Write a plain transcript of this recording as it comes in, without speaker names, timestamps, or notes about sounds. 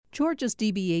Georgia's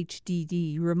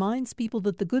DBHDD reminds people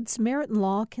that the Good Samaritan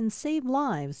Law can save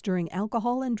lives during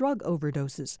alcohol and drug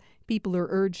overdoses. People are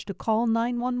urged to call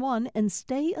 911 and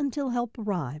stay until help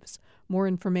arrives. More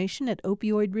information at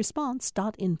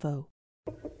opioidresponse.info.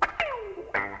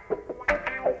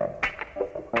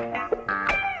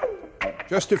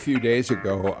 Just a few days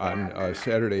ago, on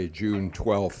Saturday, June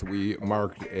 12th, we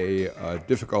marked a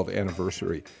difficult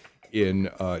anniversary in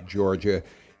Georgia.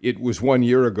 It was 1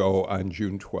 year ago on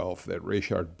June 12th that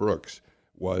Rayshard Brooks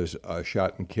was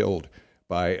shot and killed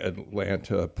by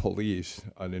Atlanta police.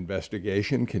 An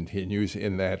investigation continues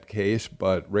in that case,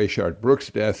 but Rayshard Brooks'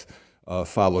 death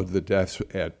followed the deaths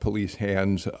at police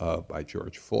hands by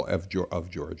George Floyd,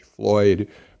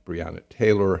 Breonna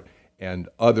Taylor, and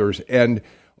others. And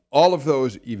all of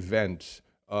those events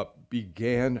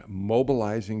began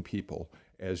mobilizing people.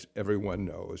 As everyone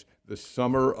knows, the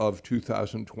summer of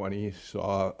 2020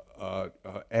 saw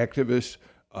activists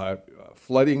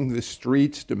flooding the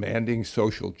streets, demanding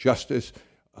social justice,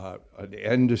 an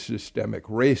end to systemic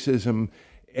racism,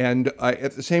 and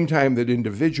at the same time that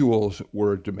individuals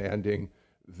were demanding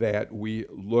that we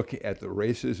look at the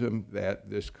racism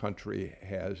that this country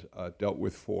has dealt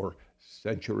with for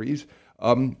centuries.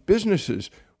 Businesses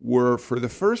were, for the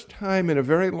first time in a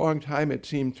very long time, it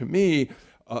seemed to me,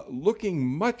 looking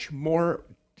much more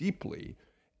deeply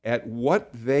at what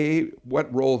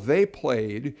role they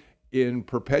played in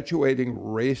perpetuating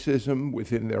racism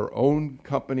within their own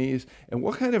companies and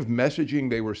what kind of messaging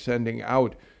they were sending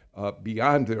out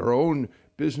beyond their own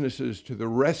businesses to the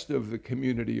rest of the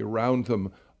community around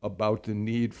them about the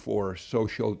need for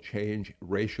social change,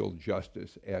 racial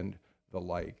justice, and the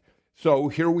like. So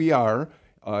here we are,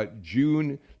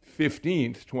 June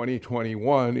 15th,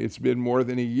 2021. It's been more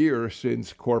than a year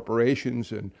since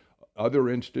corporations and other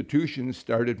institutions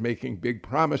started making big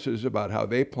promises about how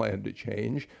they plan to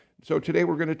change. So today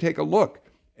we're going to take a look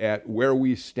at where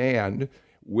we stand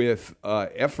with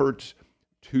efforts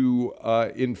to,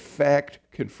 in fact,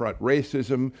 confront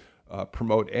racism,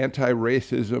 promote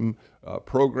anti-racism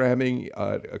programming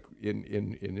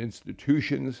in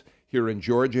institutions here in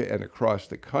Georgia and across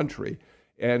the country.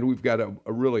 And we've got a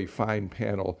really fine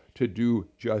panel to do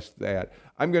just that.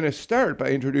 I'm going to start by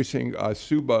introducing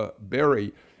Subba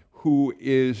Berry, who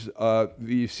is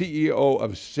the CEO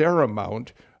of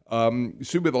Saramount.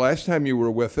 Subba, the last time you were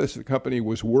with us, the company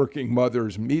was Working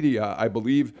Mothers Media. I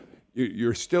believe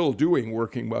you're still doing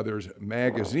Working Mothers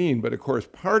Magazine, but of course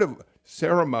part of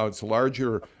Saramount's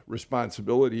larger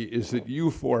responsibility is that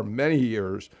you, for many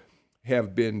years,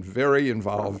 have been very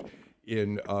involved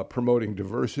in promoting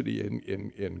diversity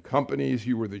in companies.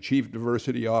 You were the chief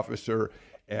diversity officer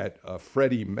at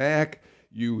Freddie Mac.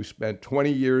 You spent 20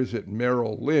 years at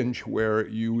Merrill Lynch, where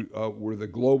you were the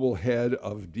global head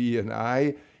of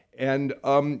D&I. And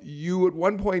you at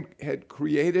one point had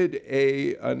created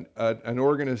an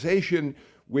organization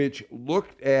which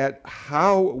looked at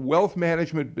how wealth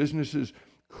management businesses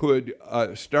could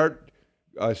start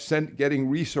getting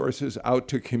resources out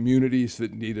to communities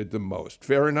that needed them most.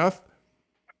 Fair enough?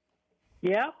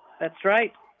 Yeah, that's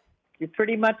right. You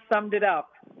pretty much summed it up.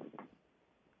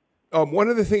 One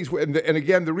of the things, and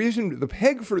again, the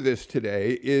peg for this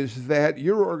today is that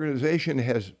your organization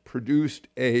has produced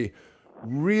a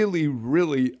really,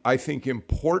 really, I think,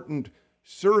 important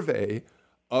survey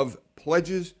of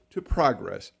pledges to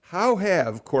progress. How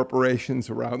have corporations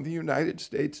around the United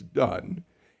States done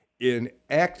in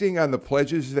acting on the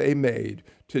pledges they made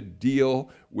to deal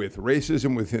with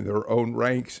racism within their own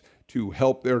ranks, to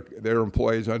help their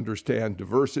employees understand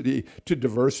diversity, to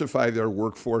diversify their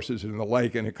workforces and the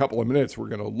like? In a couple of minutes, we're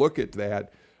going to look at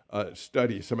that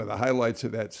study, some of the highlights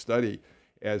of that study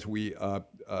as we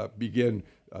begin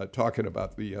talking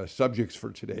about the subjects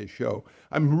for today's show.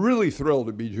 I'm really thrilled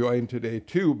to be joined today,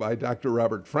 too, by Dr.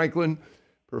 Robert Franklin,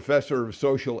 professor of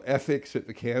social ethics at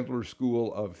the Candler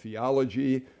School of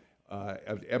Theology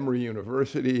at Emory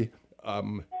University,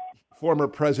 former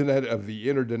president of the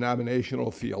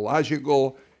Interdenominational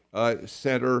Theological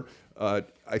Center. I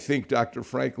think, Dr.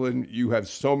 Franklin, you have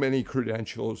so many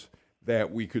credentials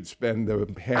that we could spend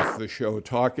half the show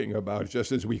talking about,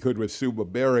 just as we could with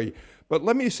Subba Berry. But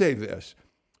let me say this.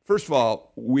 First of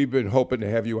all, we've been hoping to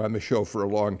have you on the show for a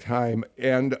long time.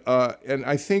 And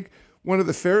I think one of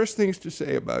the fairest things to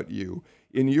say about you,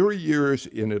 in your years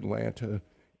in Atlanta,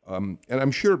 and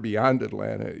I'm sure beyond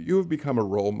Atlanta, you have become a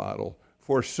role model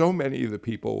for so many of the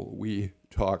people we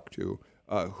talk to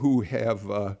who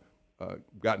have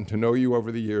gotten to know you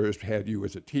over the years, had you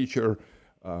as a teacher,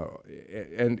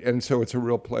 and so it's a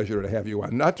real pleasure to have you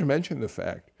on. Not to mention the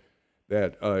fact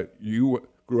that you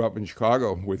grew up in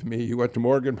Chicago with me. You went to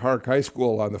Morgan Park High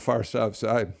School on the far south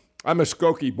side. I'm a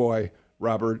Skokie boy,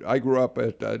 Robert. I grew up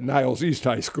at Niles East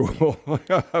High School.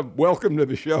 Welcome to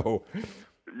the show.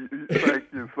 Thank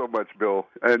you so much, Bill.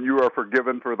 And you are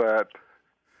forgiven for that.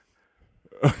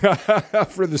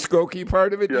 For the Skokie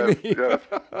part of it, Yes, you mean? yes.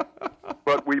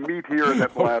 But we meet here in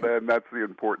Atlanta, and that's the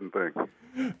important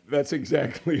thing. That's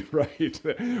exactly right.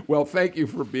 Well, thank you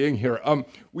for being here.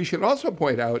 We should also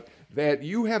point out that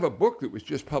you have a book that was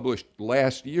just published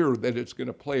last year that it's going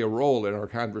to play a role in our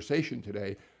conversation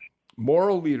today.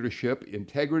 Moral Leadership,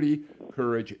 Integrity,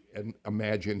 Courage, and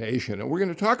Imagination. And we're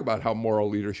going to talk about how moral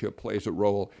leadership plays a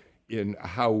role in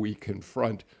how we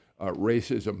confront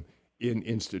racism in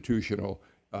institutional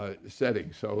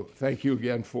settings. So thank you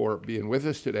again for being with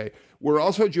us today. We're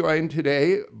also joined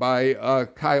today by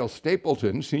Kyle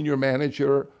Stapleton, Senior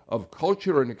Manager of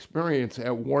Culture and Experience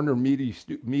at Warner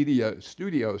Media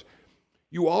Studios.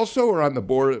 You also are on the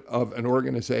board of an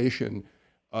organization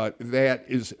that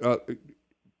is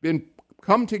been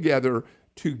come together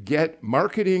to get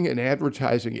marketing and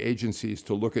advertising agencies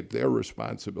to look at their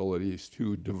responsibilities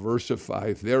to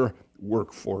diversify their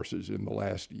workforces in the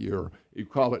last year. You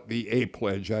call it the A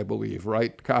Pledge, I believe,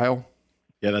 right, Kyle?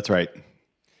 Yeah, that's right.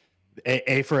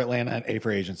 A for Atlanta and A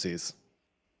for agencies.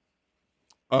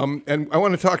 And I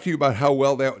want to talk to you about how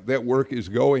well that work is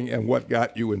going and what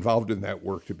got you involved in that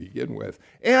work to begin with.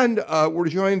 And we're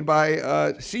joined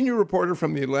by senior reporter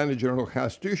from the Atlanta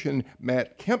Journal-Constitution,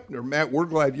 Matt Kempner. Matt, we're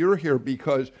glad you're here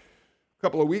because a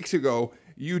couple of weeks ago,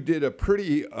 you did a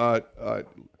pretty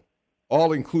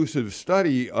all-inclusive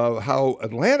study of how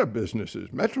Atlanta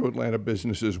businesses, Metro Atlanta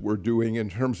businesses, were doing in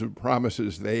terms of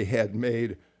promises they had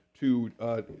made to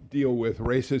deal with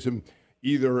racism,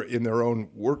 either in their own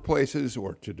workplaces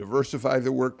or to diversify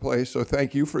the workplace. So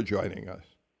thank you for joining us.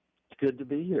 It's good to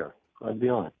be here. Glad to be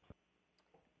on.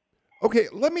 Okay,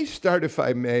 let me start, if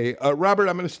I may. Robert,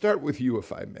 I'm going to start with you,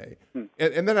 if I may.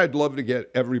 And then I'd love to get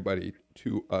everybody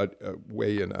to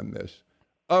weigh in on this.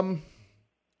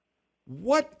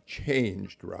 What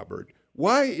changed, Robert?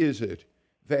 Why is it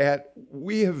that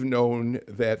we have known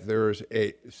that there's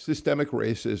a systemic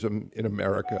racism in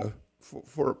America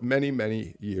for many,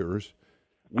 many years?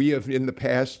 We have in the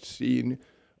past seen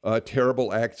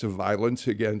terrible acts of violence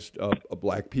against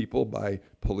black people by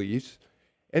police.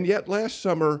 And yet last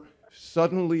summer,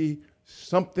 suddenly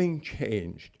something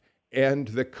changed. And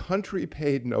the country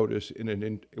paid notice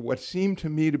in what seemed to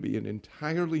me to be an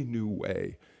entirely new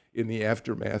way in the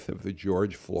aftermath of the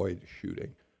George Floyd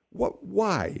shooting.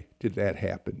 Why did that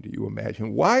happen, do you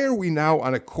imagine? Why are we now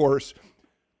on a course?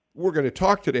 We're going to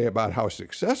talk today about how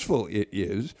successful it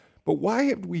is, but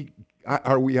why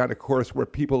are we on a course where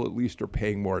people at least are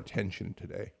paying more attention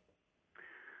today?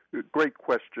 Great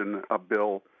question,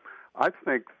 Bill. I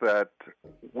think that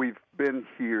we've been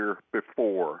here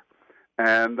before,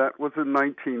 and that was in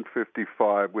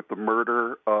 1955 with the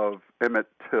murder of Emmett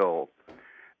Till.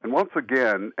 And once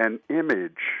again, an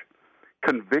image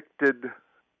convicted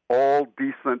all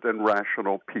decent and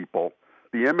rational people.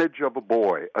 The image of a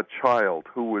boy, a child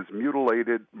who was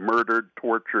mutilated, murdered,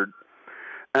 tortured,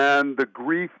 and the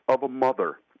grief of a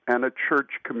mother and a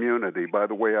church community. By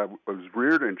the way, I was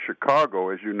reared in Chicago,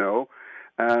 as you know,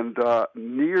 and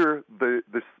near the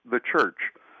church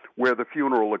where the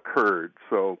funeral occurred.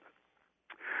 So,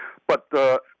 but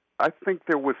I think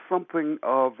there was something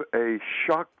of a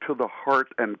shock to the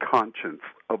heart and conscience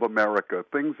of America.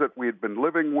 Things that we had been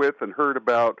living with and heard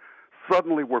about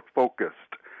suddenly were focused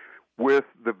with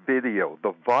the video,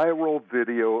 the viral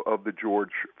video of the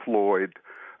George Floyd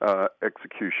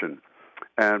execution.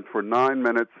 And for 9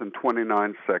 minutes and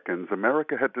 29 seconds,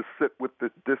 America had to sit with the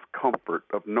discomfort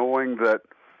of knowing that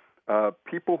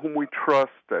people whom we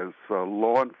trust as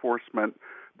law enforcement,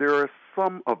 there are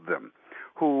some of them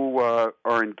who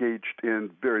are engaged in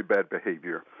very bad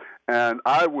behavior. And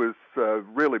I was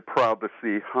really proud to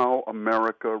see how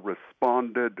America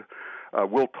responded.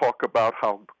 We'll talk about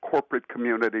how the corporate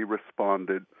community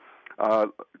responded,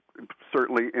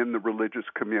 certainly in the religious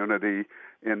community,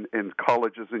 in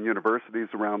colleges and universities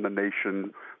around the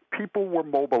nation. People were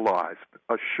mobilized.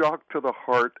 A shock to the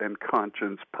heart and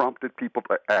conscience prompted people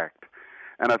to act.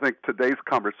 And I think today's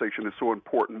conversation is so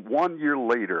important. 1 year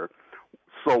later,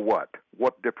 so what?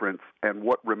 What difference and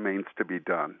what remains to be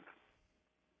done?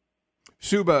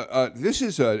 Suba, this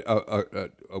is a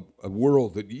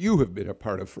world that you have been a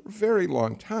part of for a very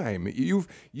long time.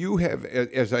 You have,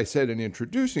 as I said in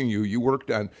introducing you, you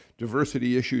worked on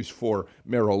diversity issues for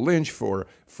Merrill Lynch, for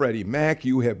Freddie Mac.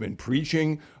 You have been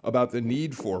preaching about the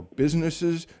need for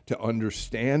businesses to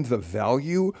understand the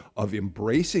value of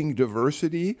embracing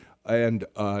diversity and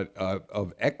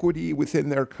of equity within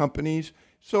their companies.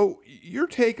 So your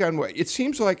take on what it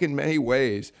seems like in many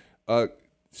ways,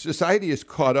 society is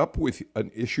caught up with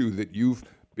an issue that you've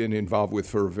been involved with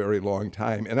for a very long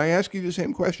time. And I ask you the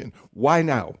same question. Why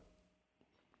now?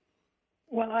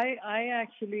 Well, I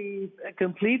actually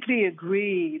completely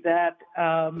agree that,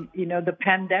 the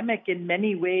pandemic in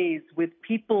many ways, with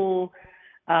people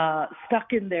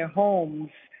stuck in their homes,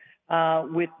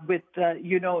 with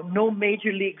no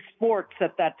major league sports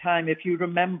at that time, if you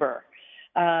remember.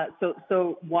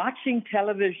 So watching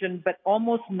television, but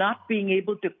almost not being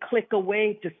able to click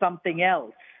away to something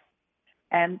else.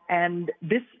 And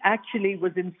this actually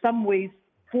was in some ways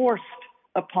forced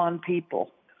upon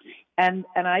people. And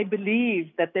I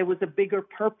believe that there was a bigger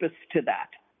purpose to that.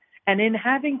 And in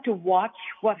having to watch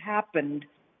what happened,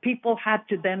 people had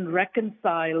to then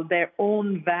reconcile their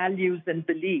own values and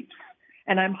beliefs.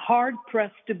 And I'm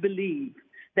hard-pressed to believe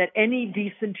that any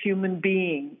decent human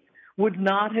being would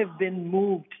not have been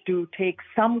moved to take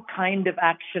some kind of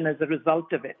action as a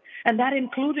result of it. And that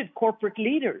included corporate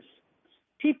leaders,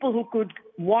 people who could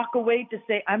walk away to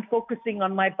say, I'm focusing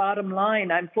on my bottom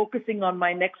line, I'm focusing on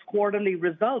my next quarterly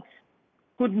results,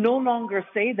 could no longer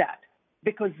say that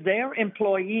because their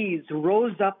employees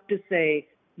rose up to say,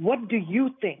 what do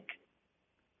you think?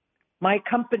 My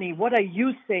company, what are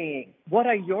you saying? What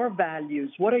are your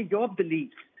values? What are your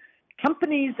beliefs?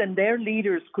 Companies and their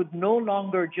leaders could no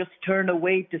longer just turn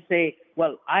away to say,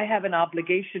 well, I have an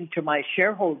obligation to my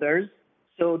shareholders,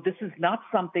 so this is not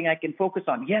something I can focus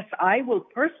on. Yes, I will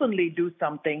personally do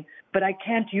something, but I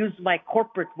can't use my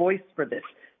corporate voice for this.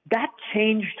 That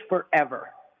changed forever.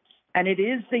 And it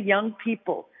is the young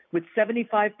people, with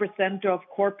 75% of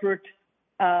corporate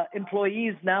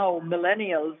employees now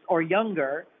millennials or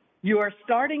younger, you are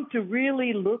starting to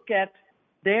really look at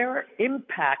their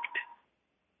impact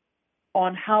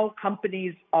on how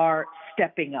companies are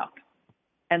stepping up.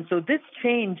 And so this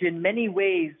change in many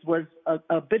ways was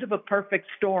a bit of a perfect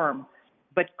storm,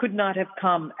 but could not have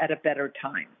come at a better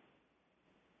time.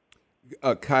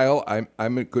 Kyle, I'm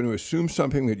going to assume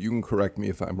something that you can correct me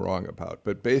if I'm wrong about,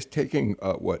 but taking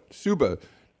what Suba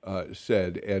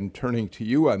said and turning to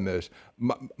you on this,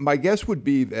 my guess would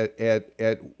be that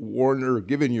at Warner,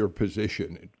 given your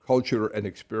position, culture, and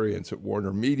experience at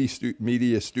Warner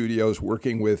Media Studios,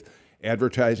 working with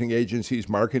advertising agencies,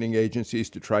 marketing agencies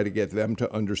to try to get them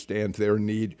to understand their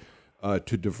need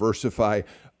to diversify,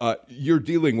 you're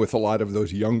dealing with a lot of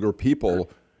those younger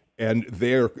people. And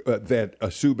that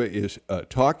Suba is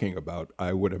talking about,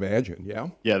 I would imagine, yeah?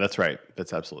 Yeah, that's right.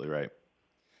 That's absolutely right.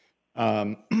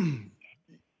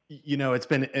 It's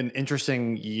been an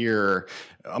interesting year.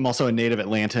 I'm also a native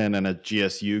Atlantan and a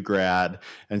GSU grad.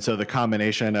 And so the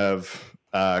combination of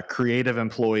creative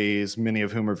employees, many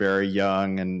of whom are very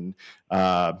young and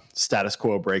status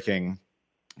quo breaking,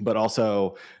 but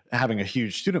also having a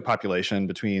huge student population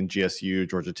between GSU,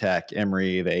 Georgia Tech,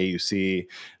 Emory, the AUC.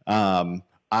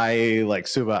 I, like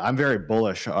Suba, I'm very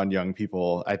bullish on young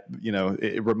people.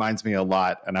 It reminds me a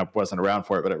lot, and I wasn't around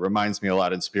for it, but it reminds me a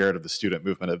lot in spirit of the student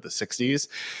movement of the 60s.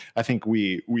 I think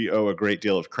we owe a great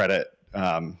deal of credit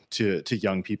to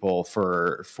young people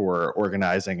for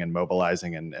organizing and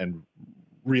mobilizing and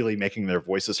really making their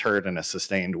voices heard in a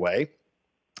sustained way.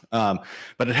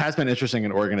 But it has been interesting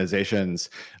in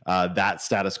organizations, that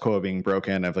status quo being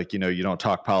broken of you don't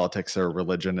talk politics or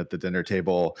religion at the dinner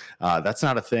table. That's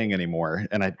not a thing anymore.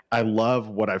 And I love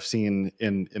what I've seen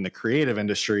in the creative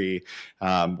industry,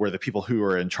 where the people who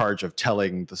are in charge of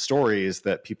telling the stories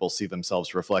that people see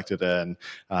themselves reflected in,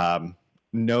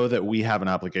 know that we have an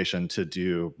obligation to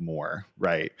do more,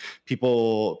 right?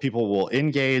 People will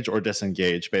engage or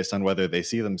disengage based on whether they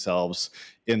see themselves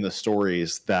in the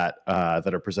stories that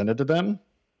are presented to them.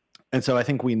 And so I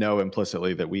think we know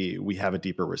implicitly that we have a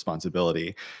deeper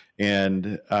responsibility.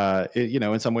 And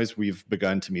in some ways we've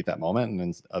begun to meet that moment, and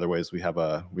in other ways we have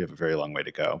a very long way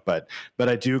to go. But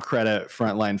I do credit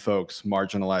frontline folks,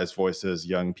 marginalized voices,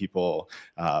 young people,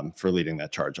 for leading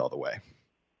that charge all the way.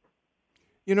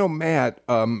 Matt,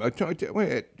 I want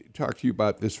to talk to you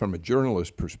about this from a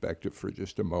journalist perspective for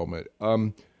just a moment.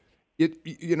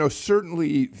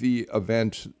 Certainly the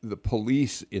events, the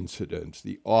police incidents,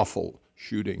 the awful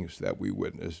shootings that we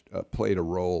witnessed played a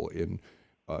role in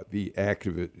the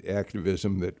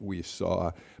activism that we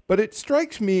saw. But it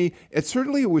strikes me,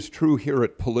 it was true here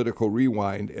at Political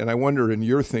Rewind, and I wonder in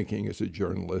your thinking as a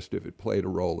journalist if it played a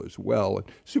role as well. And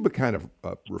Suba kind of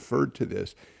referred to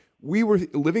this. We were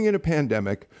living in a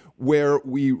pandemic where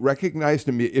we recognized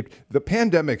the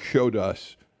pandemic showed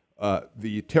us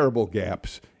the terrible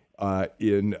gaps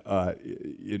in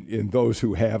those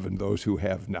who have and those who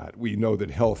have not. We know that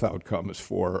health outcomes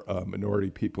for minority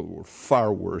people were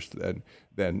far worse than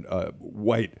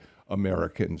white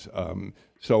Americans.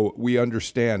 So we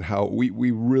understand how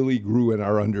we really grew in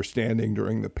our understanding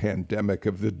during the pandemic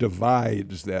of the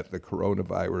divides that the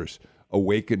coronavirus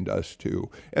awakened us to.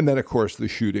 And then, of course, the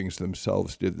shootings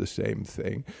themselves did the same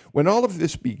thing. When all of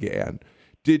this began,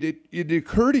 did it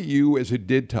occur to you, as it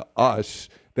did to us,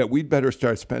 that we'd better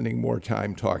start spending more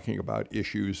time talking about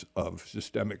issues of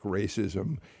systemic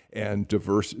racism and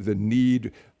the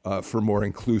need for more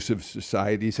inclusive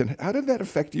societies? And how did that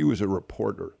affect you as a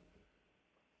reporter?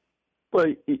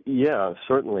 Well, yeah,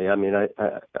 certainly. I mean, I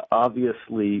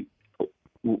obviously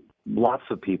lots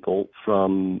of people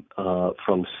from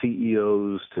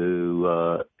CEOs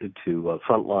to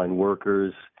frontline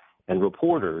workers and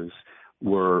reporters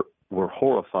were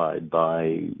horrified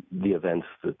by the events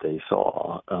that they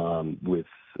saw with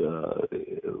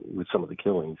some of the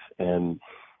killings, and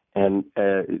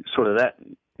sort of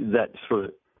that sort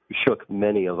of shook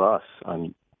many of us.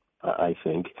 I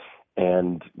think,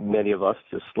 and many of us,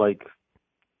 just like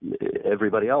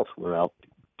everybody else, were out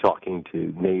talking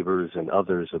to neighbors and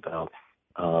others about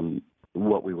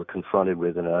what we were confronted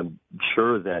with, and I'm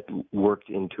sure that worked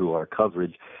into our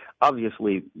coverage.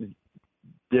 Obviously,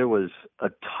 there was a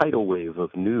tidal wave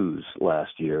of news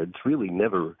last year. It's really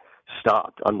never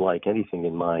stopped, unlike anything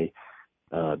in my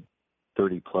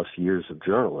 30-plus years of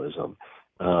journalism,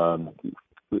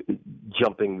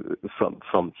 jumping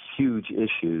from huge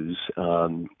issues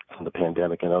from the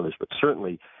pandemic and others, but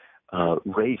certainly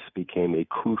race became a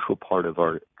crucial part of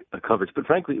our coverage. But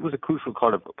frankly, it was a crucial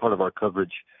part of our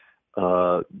coverage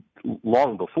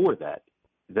long before that.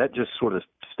 That just sort of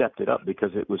stepped it up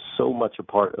because it was so much a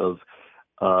part of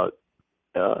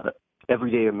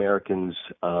everyday Americans'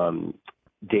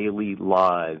 daily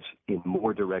lives in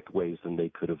more direct ways than they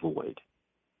could avoid.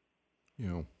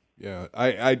 Yeah,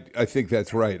 I think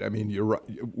that's right. I mean, you're right.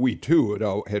 We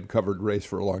too had covered race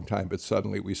for a long time, but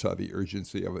suddenly we saw the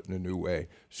urgency of it in a new way.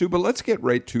 Sue, but let's get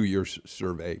right to your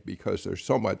survey because there's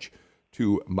so much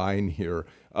to mine here.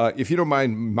 If you don't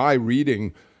mind my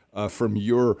reading from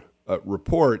your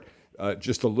report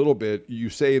just a little bit, you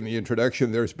say in the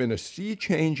introduction, there's been a sea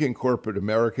change in corporate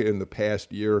America in the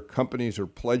past year. Companies are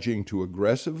pledging to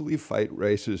aggressively fight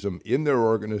racism in their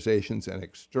organizations and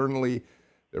externally.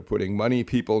 They're putting money,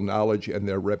 people, knowledge, and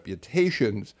their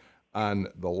reputations on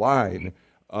the line.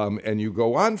 And you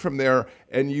go on from there,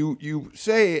 and you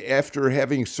say, after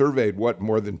having surveyed,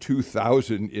 more than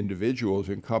 2,000 individuals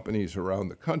in companies around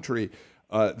the country,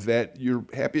 that you're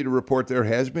happy to report there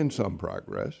has been some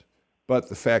progress. But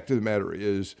the fact of the matter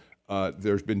is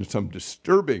there's been some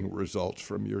disturbing results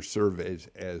from your surveys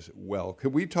as well.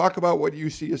 Can we talk about what you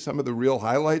see as some of the real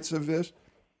highlights of this?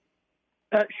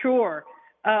 Sure.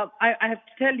 I have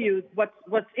to tell you,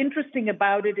 what's interesting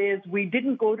about it is we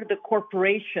didn't go to the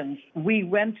corporations. We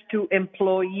went to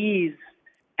employees,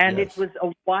 and Yes. It was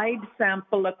a wide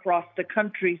sample across the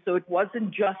country. So it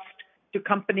wasn't just to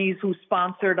companies who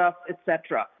sponsored us, et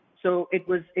cetera. So it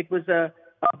was a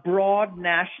broad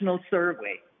national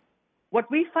survey. What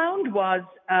we found was,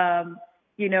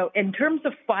 in terms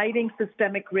of fighting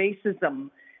systemic racism,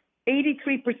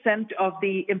 83% of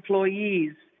the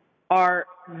employees are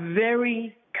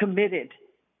very committed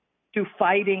to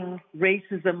fighting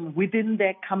racism within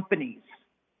their companies.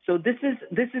 So this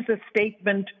is a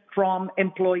statement from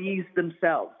employees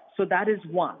themselves. So that is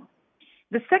one.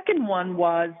 The second one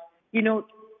was,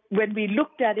 when we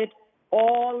looked at it,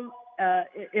 all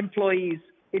employees,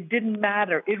 it didn't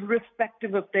matter,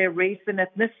 irrespective of their race and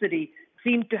ethnicity,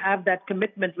 seemed to have that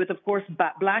commitment, with, of course,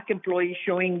 Black employees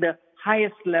showing the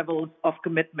highest levels of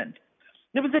commitment.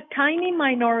 There was a tiny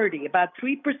minority, about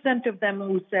 3% of them,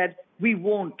 who said, we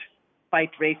won't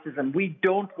fight racism. We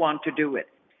don't want to do it.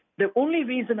 The only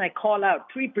reason I call out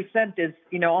 3% is,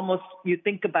 almost you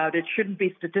think about it, shouldn't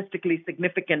be statistically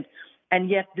significant. And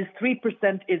yet this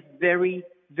 3% is very,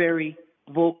 very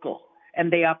vocal.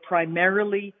 And they are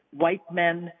primarily white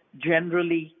men,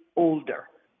 generally older.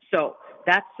 So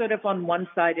that's sort of on one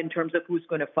side in terms of who's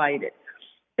going to fight it.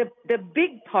 The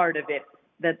big part of it,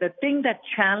 that the thing that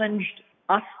challenged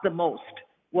us the most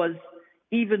was,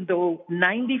 even though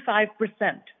 95%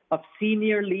 of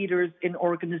senior leaders in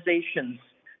organizations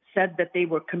said that they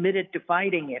were committed to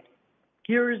fighting it,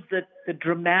 here's the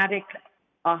dramatic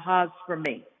ahas for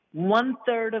me.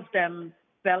 1/3 of them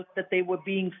felt that they were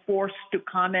being forced to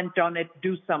comment on it,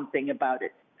 do something about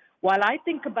it. While I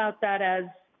think about that as,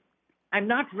 I'm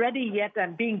not ready yet,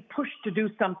 I'm being pushed to do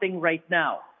something right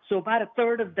now. So about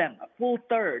 1/3 of them, a full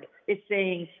third, is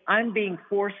saying, I'm being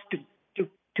forced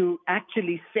to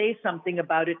actually say something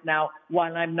about it now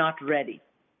while I'm not ready.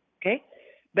 Okay?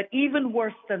 But even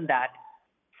worse than that,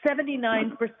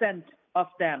 79% of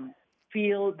them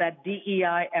feel that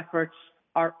DEI efforts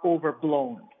are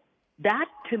overblown. That,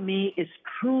 to me, is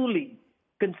truly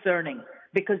concerning,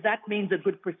 because that means a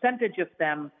good percentage of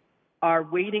them are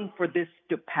waiting for this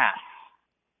to pass.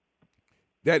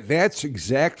 That's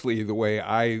exactly the way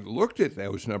I looked at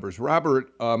those numbers,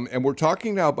 Robert. And we're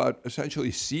talking now about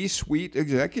essentially C-suite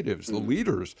executives, the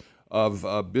leaders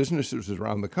of businesses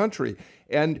around the country.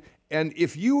 And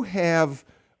if you have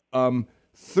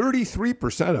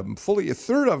 33% of them, fully a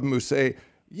third of them, who say,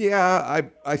 yeah,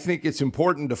 I think it's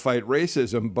important to fight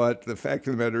racism, but the fact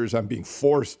of the matter is I'm being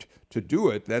forced to do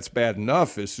it. That's bad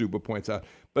enough, as Suba points out.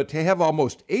 But to have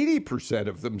almost 80%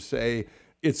 of them say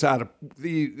it's out of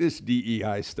this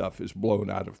DEI stuff is blown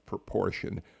out of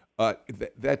proportion,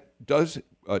 that does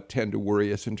tend to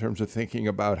worry us in terms of thinking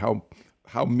about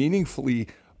how meaningfully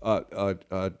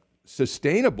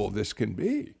sustainable this can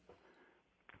be.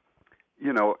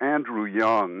 You know, Andrew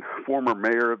Young, former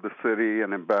mayor of the city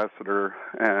and ambassador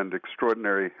and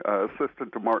extraordinary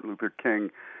assistant to Martin Luther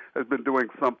King, has been doing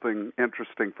something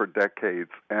interesting for decades.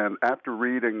 And after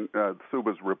reading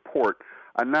Suba's report,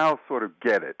 I now sort of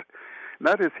get it. And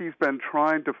that is, he's been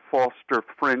trying to foster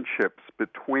friendships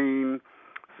between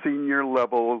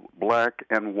senior-level black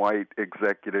and white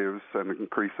executives and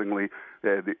increasingly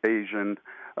the Asian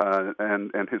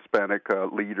and Hispanic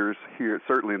leaders here,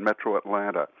 certainly in Metro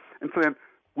Atlanta. And saying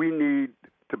we need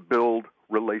to build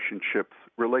relationships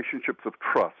of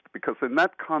trust, because in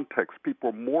that context, people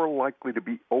are more likely to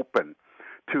be open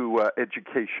to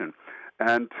education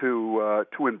and to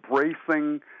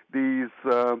embracing these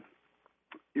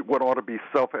what ought to be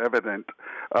self-evident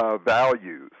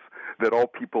values, that all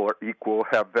people are equal,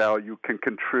 have value, can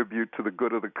contribute to the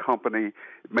good of the company,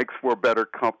 it makes for a better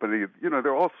company. You know,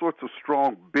 there are all sorts of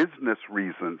strong business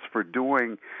reasons for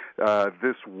doing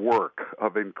this work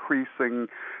of increasing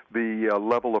the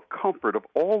level of comfort of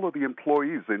all of the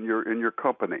employees in your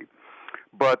company.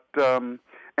 But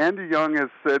Andy Young has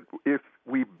said if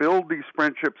we build these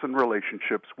friendships and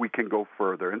relationships, we can go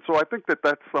further. And so I think that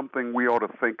that's something we ought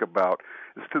to think about,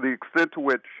 is to the extent to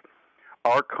which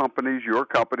our companies, your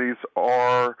companies,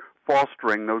 are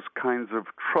fostering those kinds of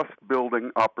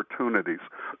trust-building opportunities.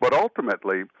 But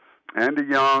ultimately, Andy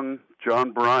Young,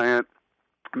 John Bryant,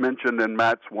 mentioned in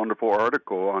Matt's wonderful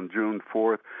article on June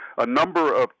 4th, a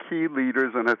number of key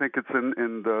leaders, and I think it's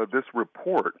in this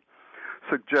report,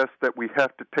 suggest that we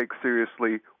have to take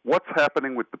seriously what's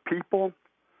happening with the people,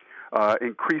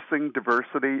 increasing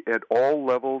diversity at all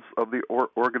levels of the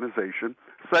organization.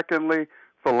 Secondly,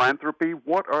 philanthropy.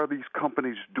 What are these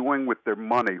companies doing with their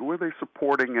money? Who are they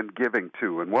supporting and giving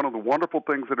to? And one of the wonderful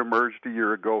things that emerged a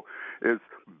year ago is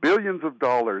billions of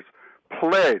dollars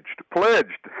pledged,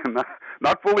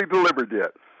 not fully delivered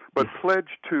yet, but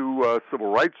pledged to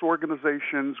civil rights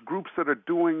organizations, groups that are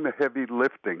doing the heavy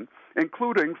lifting,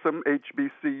 including some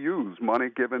HBCUs, money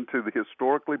given to the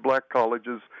historically black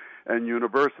colleges and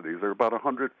universities. There are about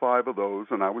 105 of those,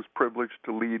 and I was privileged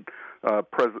to lead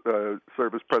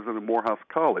serve as president of Morehouse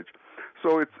College.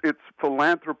 So it's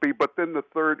philanthropy, but then the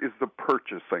third is the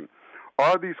purchasing.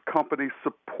 Are these companies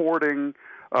supporting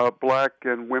black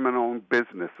and women-owned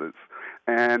businesses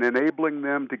and enabling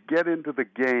them to get into the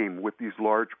game with these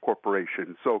large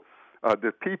corporations? So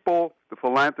the people, the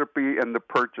philanthropy, and the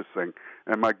purchasing.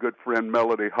 And my good friend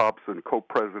Melody Hobson,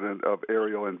 co-president of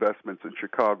Ariel Investments in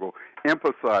Chicago,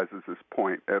 emphasizes this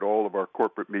point at all of our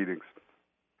corporate meetings.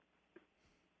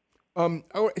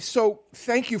 So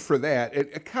thank you for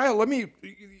that. Kyle,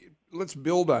 let's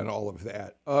build on all of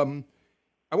that.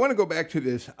 I want to go back to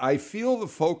this. I feel the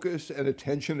focus and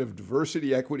attention of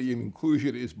diversity, equity, and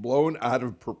inclusion is blown out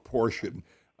of proportion.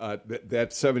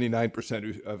 That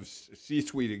 79% of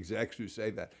C-suite execs who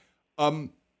say that.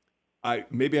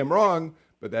 Maybe I'm wrong,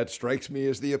 but that strikes me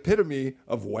as the epitome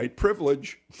of white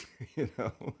privilege. You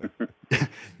know.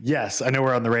 Yes, I know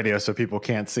we're on the radio, so people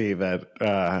can't see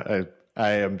that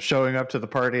I am showing up to the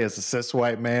party as a cis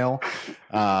white male,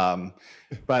 but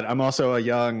I'm also a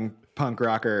young punk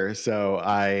rocker, so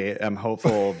I am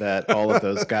hopeful that all of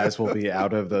those guys will be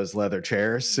out of those leather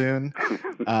chairs soon.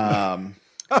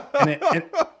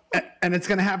 And it's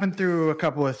going to happen through a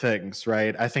couple of things,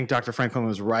 right? I think Dr. Franklin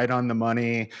was right on the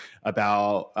money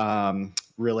about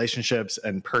relationships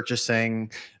and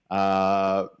purchasing.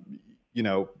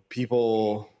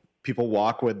 People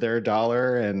walk with their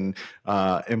dollar, and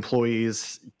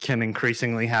employees can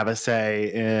increasingly have a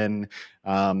say in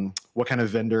what kind of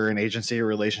vendor and agency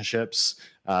relationships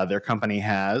their company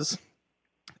has.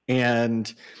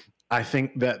 And I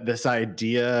think that this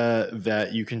idea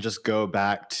that you can just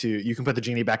you can put the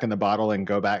genie back in the bottle and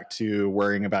go back to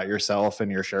worrying about yourself and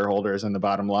your shareholders and the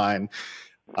bottom line,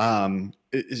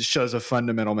 it shows a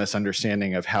fundamental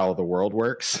misunderstanding of how the world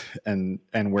works and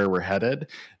where we're headed,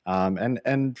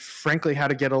 and frankly, how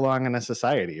to get along in a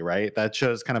society, right? That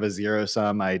shows kind of a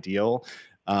zero-sum ideal,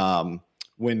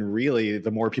 when really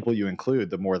the more people you include,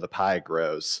 the more the pie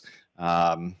grows.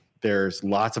 There's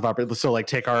lots of opportunities. So like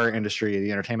take our industry,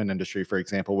 the entertainment industry, for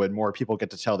example, when more people get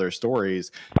to tell their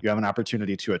stories, you have an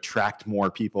opportunity to attract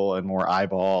more people and more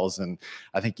eyeballs. And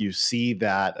I think you see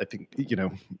that. I think,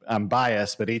 I'm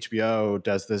biased, but HBO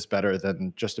does this better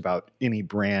than just about any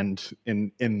brand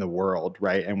in the world,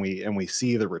 right? And we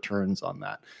see the returns on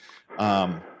that.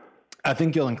 I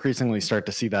think you'll increasingly start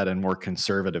to see that in more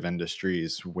conservative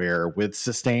industries where, with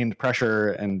sustained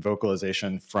pressure and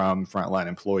vocalization from frontline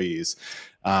employees,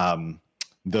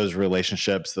 those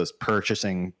relationships, those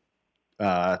purchasing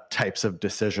types of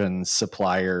decisions,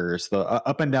 suppliers, the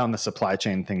up and down the supply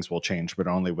chain, things will change, but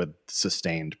only with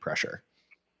sustained pressure.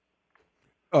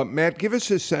 Matt, give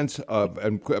us a sense of,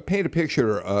 and paint a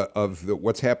picture of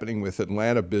what's happening with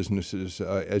Atlanta businesses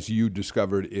as you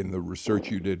discovered in the research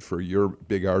you did for your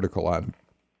big article on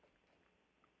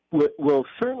them. Well,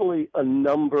 certainly a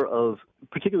number of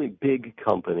particularly big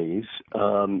companies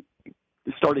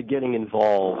started getting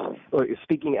involved or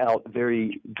speaking out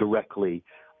very directly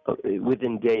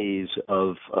within days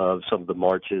of some of the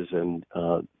marches and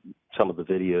some of the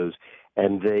videos,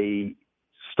 and they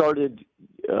started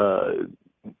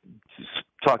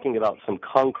talking about some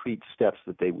concrete steps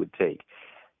that they would take.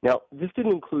 Now, this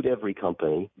didn't include every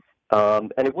company,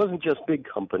 and it wasn't just big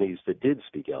companies that did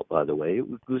speak out, by the way. It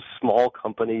was small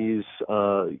companies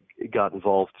got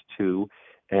involved too,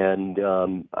 and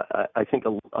I think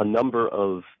a number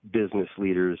of business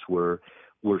leaders were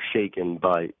shaken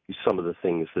by some of the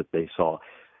things that they saw.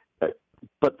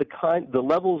 But the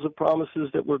levels of promises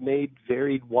that were made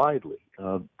varied widely.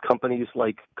 Companies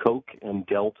like Coke and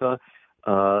Delta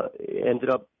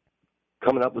ended up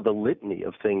coming up with a litany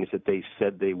of things that they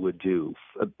said they would do.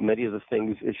 Many of the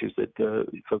issues that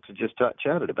folks have just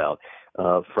chatted about,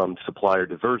 from supplier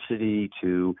diversity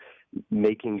to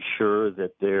making sure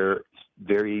that their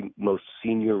very most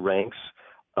senior ranks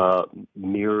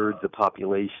mirrored the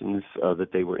populations that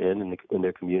they were in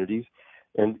their communities.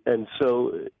 And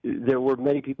so there were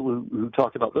many people who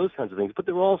talked about those kinds of things, but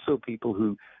there were also people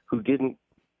who didn't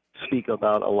speak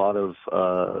about a lot of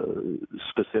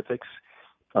specifics.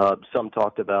 Some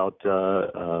talked about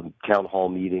town hall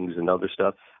meetings and other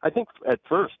stuff. I think at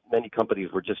first many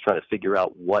companies were just trying to figure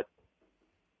out what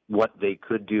they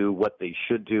could do, what they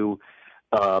should do,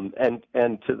 and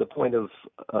to the point of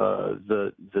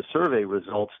the survey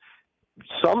results,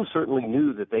 some certainly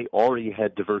knew that they already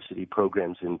had diversity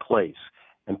programs in place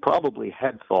and probably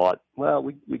had thought, well,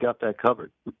 we got that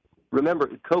covered. Remember,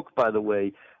 Coke, by the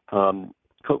way,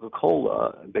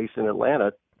 Coca-Cola, based in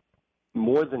Atlanta,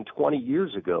 more than 20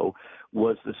 years ago,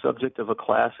 was the subject of a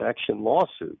class action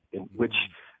lawsuit in which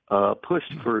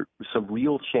pushed for some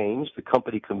real change. The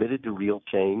company committed to real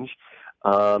change.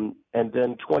 And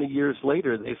then 20 years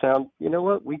later, they found, you know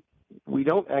what, we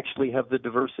don't actually have the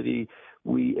diversity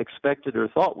we expected or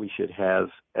thought we should have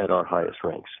at our highest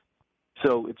ranks.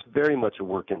 So it's very much a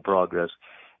work in progress,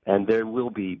 and there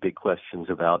will be big questions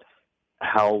about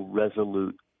how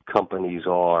resolute companies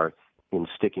are in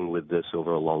sticking with this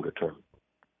over a longer term.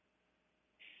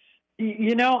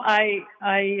 I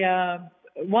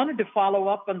wanted to follow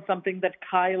up on something that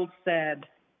Kyle said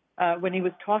when he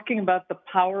was talking about the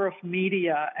power of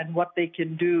media and what they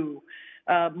can do.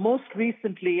 Most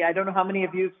recently, I don't know how many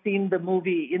of you have seen the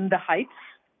movie In the Heights.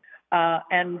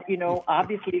 And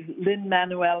obviously,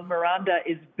 Lin-Manuel Miranda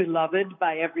is beloved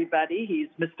by everybody. He's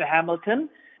Mr. Hamilton.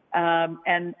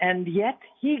 And yet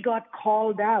he got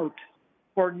called out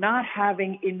for not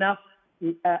having enough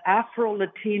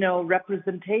Afro-Latino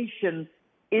representation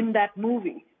in that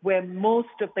movie, where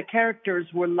most of the characters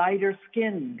were lighter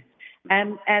skinned.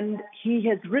 And he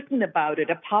has written about it,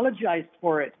 apologized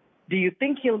for it. Do you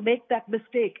think he'll make that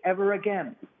mistake ever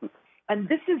again? And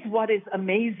this is what is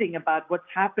amazing about what's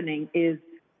happening is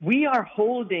we are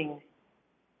holding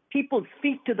people's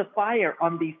feet to the fire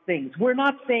on these things. We're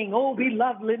not saying, oh, we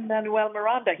love Lin-Manuel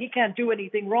Miranda. He can't do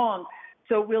anything wrong,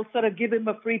 so we'll sort of give him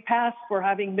a free pass for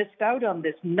having missed out on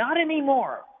this. Not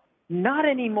anymore. Not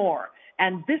anymore.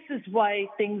 And this is why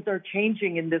things are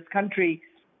changing in this country,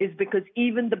 is because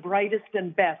even the brightest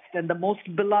and best and the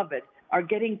most beloved are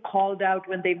getting called out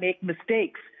when they make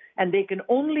mistakes, and they can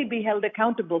only be held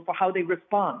accountable for how they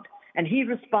respond. And he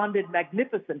responded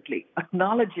magnificently,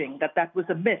 acknowledging that that was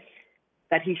a miss,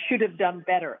 that he should have done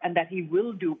better, and that he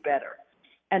will do better.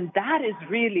 And that is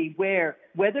really where,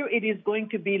 whether it is going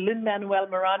to be Lin-Manuel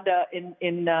Miranda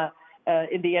in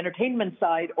the entertainment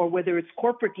side, or whether it's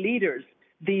corporate leaders,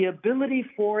 the ability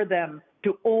for them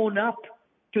to own up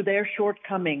to their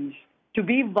shortcomings, to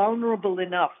be vulnerable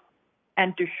enough,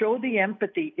 and to show the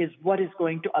empathy is what is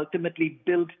going to ultimately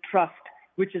build trust,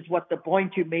 which is what the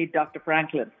point you made, Dr.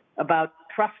 Franklin, about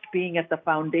trust being at the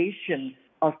foundation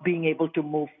of being able to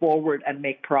move forward and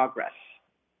make progress.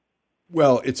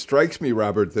 Well, it strikes me,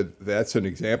 Robert, that that's an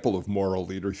example of moral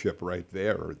leadership right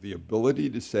there. The ability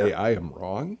to say, I am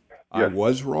wrong, I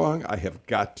was wrong, I have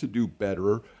got to do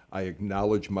better, I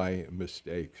acknowledge my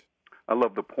mistakes. I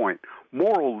love the point.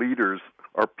 Moral leaders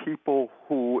are people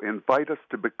who invite us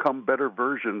to become better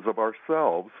versions of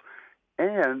ourselves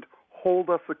and hold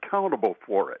us accountable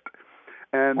for it.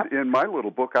 And in my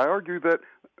little book, I argue that,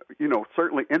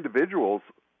 certainly individuals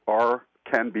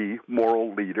can be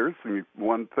moral leaders. I mean,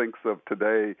 one thinks of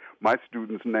today, my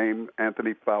students name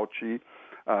Anthony Fauci,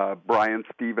 Brian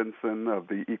Stevenson of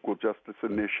the Equal Justice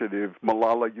Initiative,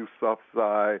 Malala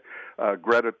Yousafzai,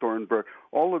 Greta Thunberg,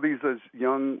 all of these as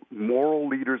young moral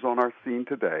leaders on our scene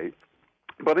today.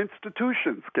 But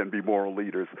institutions can be moral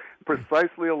leaders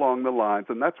precisely along the lines,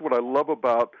 and that's what I love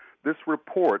about this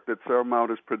report that Sarah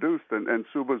Mount has produced and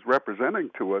Subha's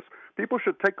representing to us. People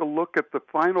should take a look at the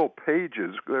final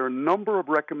pages. There are a number of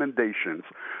recommendations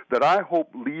that I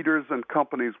hope leaders and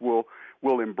companies will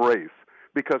embrace,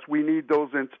 because we need those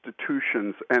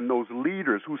institutions and those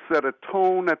leaders who set a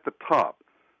tone at the top.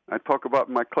 I talk about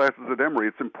in my classes at Emory,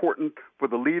 it's important for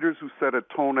the leaders who set a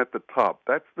tone at the top.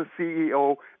 That's the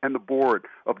CEO and the board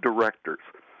of directors.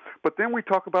 But then we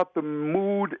talk about the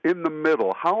mood in the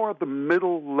middle. How are the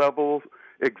middle-level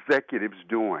executives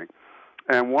doing?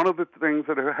 And one of the things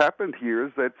that have happened here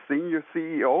is that senior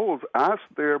CEOs ask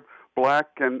their black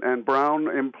and brown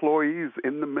employees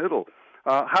in the middle,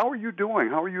 how are you doing?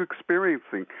 How are you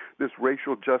experiencing this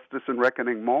racial justice and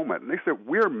reckoning moment? And they said,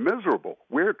 we're miserable.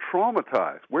 We're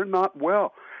traumatized. We're not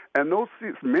well. And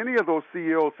many of those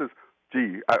CEOs says,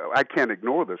 gee, I can't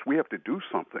ignore this. We have to do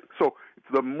something. So it's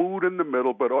the mood in the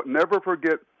middle, but never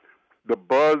forget the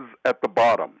buzz at the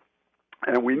bottom.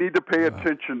 And we need to pay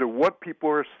attention to what people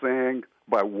are saying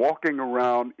by walking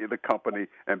around in the company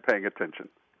and paying attention.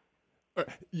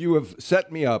 You have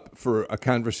set me up for a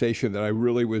conversation that I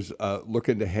really was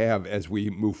looking to have as we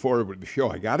move forward with the show.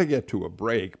 I got to get to a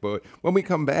break, but when we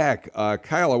come back,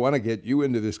 Kyle, I want to get you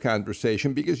into this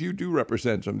conversation because you do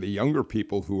represent some of the younger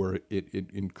people who are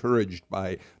encouraged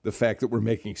by the fact that we're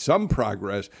making some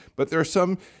progress, but there's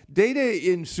some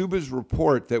data in Subha's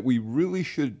report that we really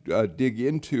should dig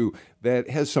into that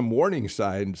has some warning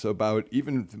signs about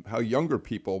even how younger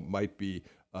people might be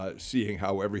seeing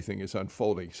how everything is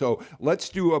unfolding. So let's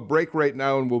do a break right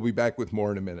now, and we'll be back with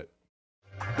more in a minute.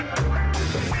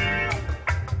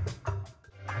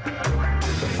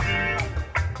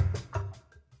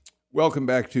 Welcome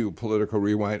back to Political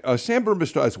Rewind. Sam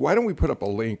Bermas, why don't we put up a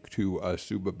link to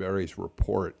Subha Berry's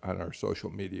report on our social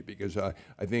media? Because I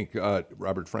think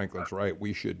Robert Franklin's right.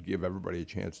 We should give everybody a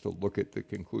chance to look at the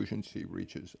conclusions he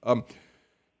reaches.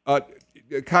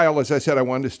 Kyle, as I said, I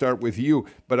wanted to start with you,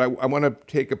 but I want to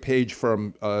take a page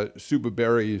from Subha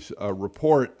Berry's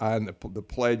report on the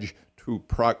pledge to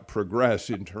progress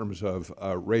in terms of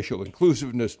racial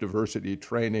inclusiveness, diversity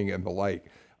training, and the like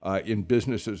in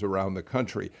businesses around the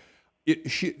country.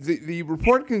 The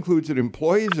report concludes that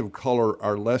employees of color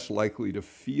are less likely to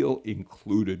feel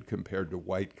included compared to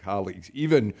white colleagues,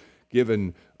 even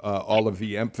given all of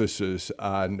the emphasis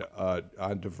on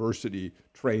diversity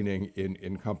training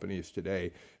in companies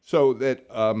today. So that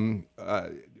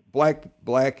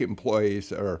black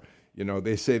employees are,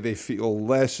 they say they feel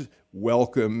less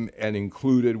welcome and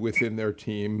included within their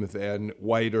team than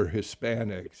white or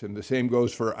Hispanics. And the same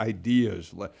goes for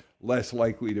ideas, less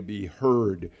likely to be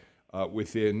heard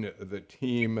within the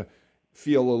team,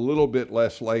 feel a little bit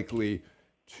less likely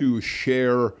to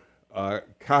share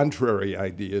contrary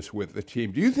ideas with the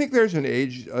team. Do you think there's an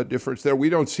age difference there? We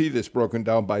don't see this broken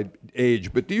down by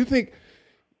age, but do you think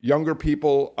younger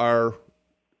people are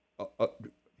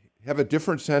have a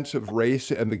different sense of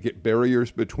race and the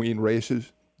barriers between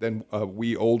races than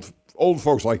we old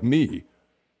folks like me?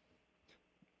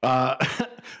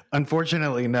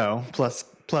 Unfortunately, no. Plus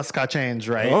got change,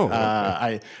 right? Oh,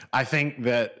 okay. I think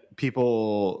that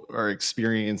people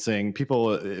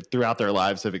throughout their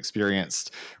lives have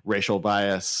experienced racial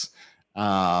bias,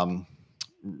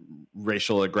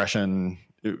 racial aggression,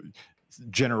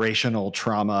 generational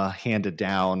trauma handed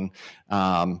down.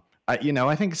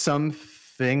 I think some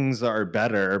things are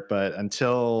better, but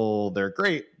until they're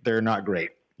great, they're not great,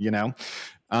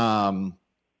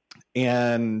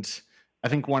 and I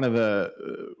think one of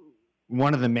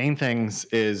the main things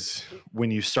is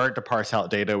when you start to parse out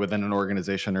data within an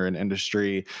organization or an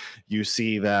industry, you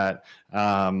see that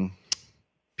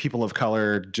people of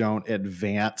color don't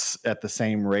advance at the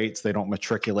same rates. They don't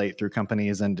matriculate through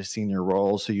companies into senior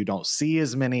roles. So you don't see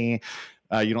as many,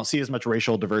 you don't see as much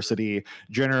racial diversity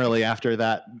generally after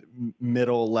that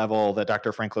middle level that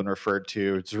Dr. Franklin referred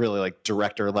to. It's really like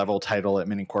director level title at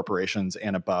many corporations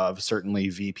and above, certainly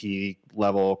VP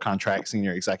level, contract,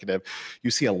 senior executive.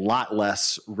 You see a lot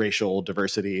less racial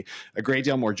diversity, a great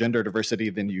deal more gender diversity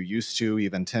than you used to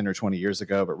even 10 or 20 years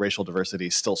ago, but racial diversity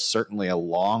is still certainly a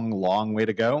long, long way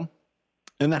to go.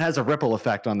 And that has a ripple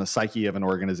effect on the psyche of an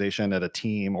organization at a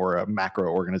team or a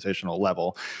macro organizational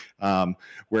level,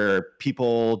 where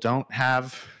people don't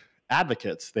have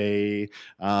advocates. They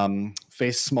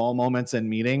face small moments in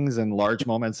meetings and large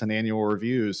moments in annual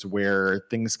reviews where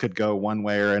things could go one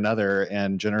way or another.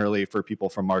 And generally for people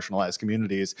from marginalized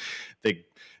communities, they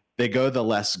go the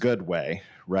less good way,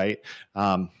 right?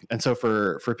 And so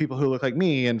for people who look like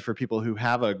me and for people who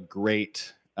have a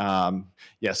great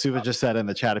Suva just said in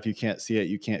the chat, if you can't see it,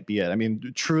 you can't be it. I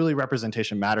mean, truly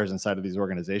representation matters inside of these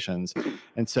organizations.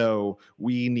 And so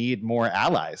we need more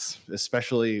allies,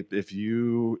 especially if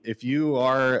you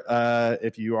are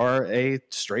a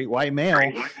straight white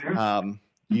male,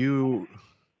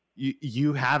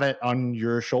 you have it on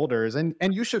your shoulders, and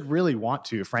you should really want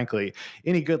to, frankly.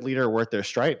 Any good leader worth their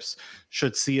stripes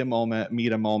should see a moment,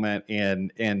 meet a moment,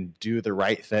 and do the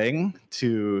right thing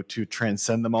to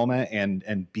transcend the moment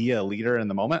and be a leader in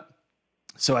the moment.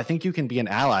 So I think you can be an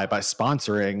ally by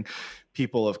sponsoring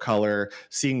people of color,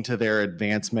 seeing to their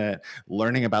advancement,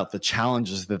 learning about the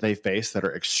challenges that they face that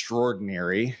are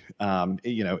extraordinary,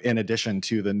 in addition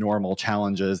to the normal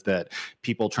challenges that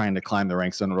people trying to climb the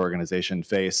ranks in an organization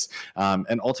face.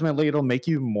 And ultimately, it'll make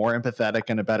you more empathetic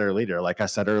and a better leader. Like I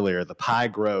said earlier, the pie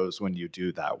grows when you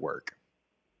do that work.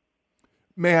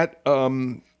 Matt,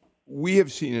 we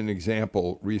have seen an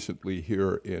example recently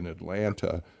here in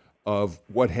Atlanta of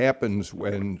what happens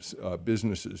when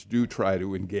businesses do try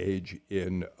to engage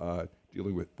in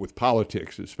dealing with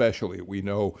politics, especially. We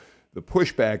know the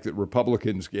pushback that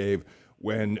Republicans gave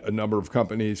when a number of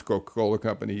companies, Coca-Cola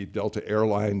Company, Delta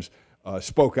Airlines,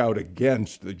 spoke out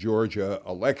against the Georgia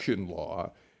election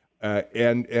law.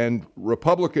 And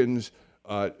Republicans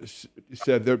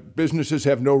said that businesses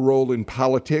have no role in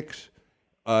politics,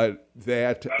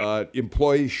 that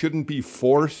employees shouldn't be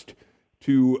forced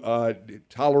to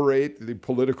tolerate the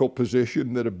political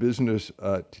position that a business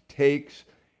takes.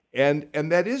 And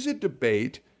that is a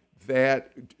debate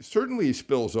that certainly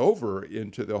spills over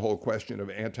into the whole question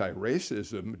of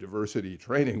anti-racism, diversity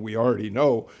training. We already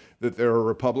know that there are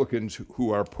Republicans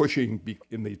who are pushing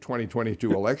in the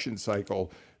 2022 election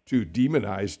cycle to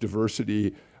demonize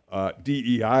diversity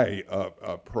DEI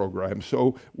programs.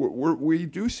 So we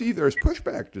do see there's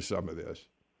pushback to some of this.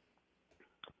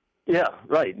 Yeah,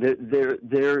 right. There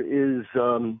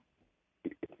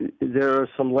are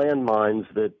some landmines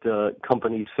that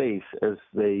companies face as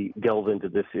they delve into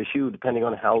this issue, depending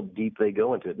on how deep they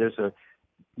go into it.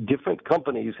 Different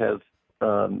companies have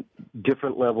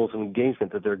different levels of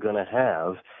engagement that they're going to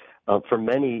have. For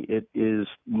many, it is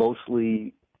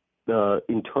mostly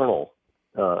internal,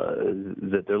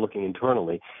 that they're looking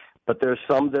internally. But there are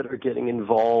some that are getting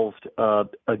involved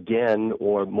again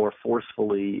or more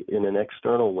forcefully in an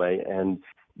external way, and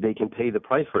they can pay the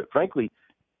price for it. Frankly,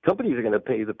 companies are going to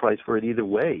pay the price for it either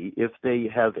way. If they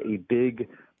have a big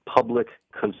public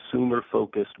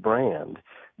consumer-focused brand,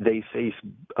 they face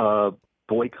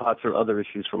boycotts or other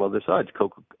issues from other sides.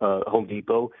 Home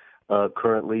Depot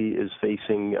currently is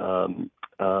facing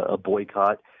a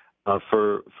boycott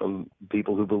from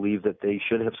people who believe that they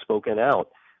should have spoken out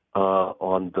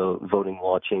on the voting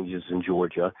law changes in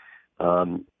Georgia,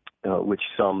 which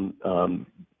some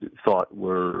thought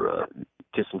were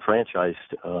disenfranchised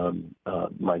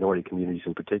minority communities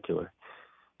in particular.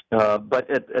 But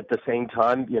at the same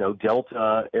time,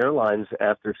 Delta Airlines,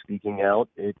 after speaking out,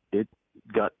 it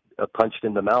got punched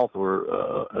in the mouth,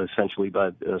 or essentially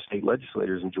by state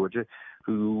legislators in Georgia,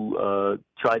 who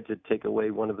tried to take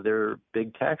away one of their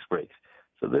big tax breaks.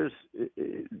 So this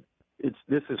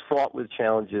is fraught with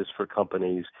challenges for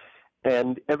companies,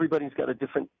 and everybody's got a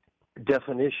different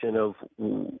definition of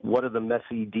what are the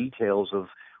messy details of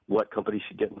what companies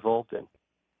should get involved in.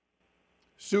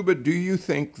 Suba, do you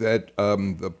think that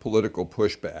the political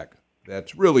pushback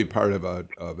that's really part of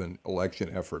an election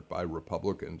effort by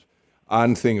Republicans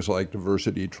on things like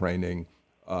diversity training,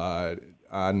 on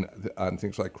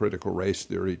things like critical race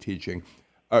theory teaching,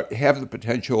 have the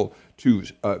potential to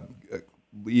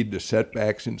lead to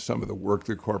setbacks in some of the work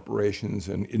that corporations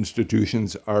and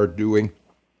institutions are doing?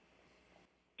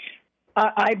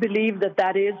 I believe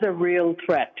that is a real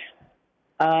threat.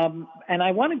 And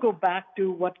I want to go back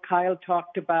to what Kyle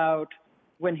talked about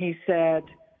when he said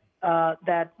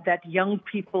that young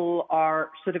people are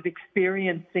sort of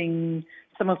experiencing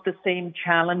some of the same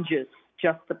challenges.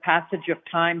 Just the passage of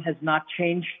time has not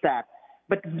changed that.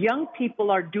 But young people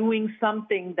are doing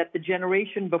something that the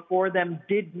generation before them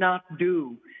did not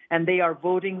do, and they are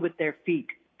voting with their feet.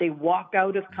 They walk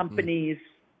out of companies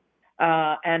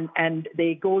and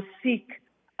they go seek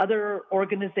other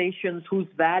organizations whose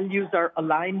values are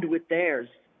aligned with theirs.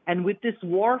 And with this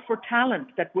war for talent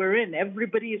that we're in,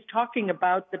 everybody is talking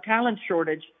about the talent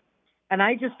shortage. And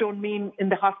I just don't mean in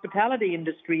the hospitality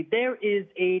industry. There is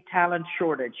a talent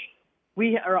shortage.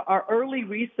 Our early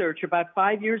research about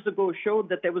 5 years ago showed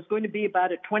that there was going to be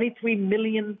about a 23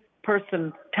 million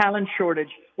person talent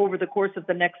shortage over the course of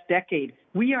the next decade.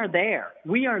 We are there.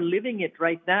 We are living it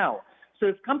right now. So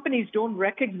if companies don't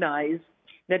recognize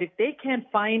that if they can't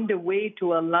find a way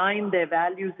to align their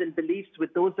values and beliefs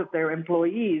with those of their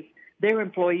employees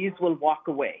will walk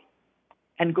away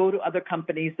and go to other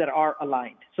companies that are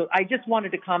aligned. So I just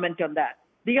wanted to comment on that.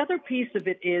 The other piece of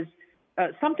it is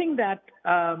something that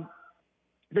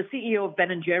the CEO of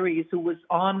Ben & Jerry's, who was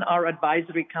on our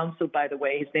advisory council, by the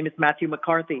way, his name is Matthew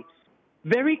McCarthy,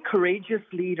 very courageous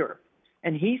leader.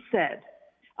 And he said,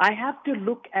 I have to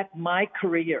look at my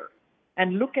career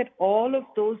and look at all of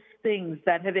those things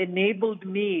that have enabled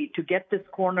me to get this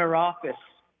corner office.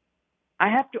 I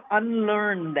have to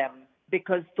unlearn them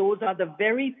because those are the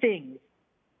very things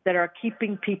that are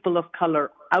keeping people of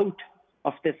color out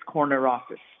of this corner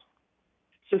office.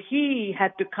 So he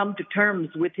had to come to terms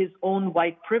with his own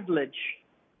white privilege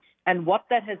and what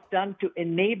that has done to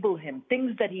enable him,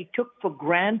 things that he took for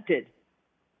granted,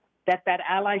 that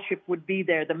allyship would be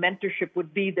there, the mentorship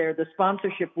would be there, the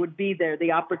sponsorship would be there,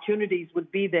 the opportunities would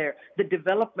be there, the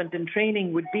development and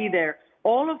training would be there.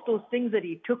 All of those things that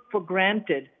he took for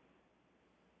granted,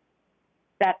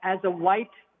 that as a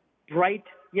white, bright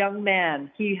young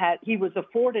man, he was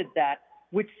afforded that,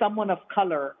 which someone of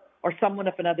color or someone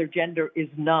of another gender is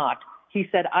not. He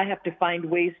said, I have to find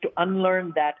ways to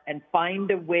unlearn that and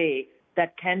find a way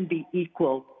that can be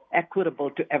equitable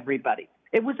to everybody.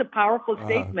 It was a powerful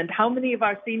statement. How many of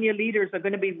our senior leaders are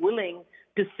going to be willing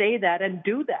to say that and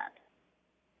do that?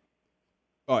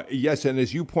 Yes, and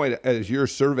as your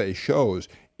survey shows,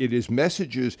 it is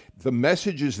the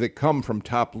messages that come from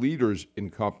top leaders in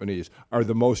companies are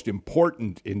the most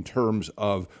important in terms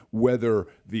of whether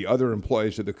the other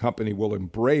employees of the company will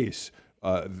embrace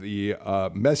the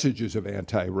messages of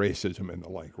anti-racism and the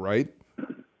like, right?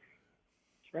 That's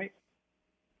right.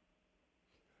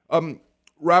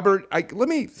 Robert,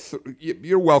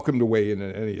 you're welcome to weigh in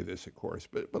on any of this, of course,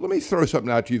 but let me throw something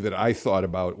out to you that I thought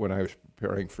about when I was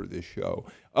preparing for this show.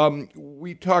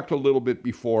 We talked a little bit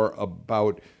before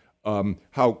about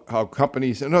how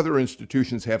companies and other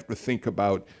institutions have to think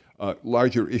about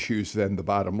larger issues than the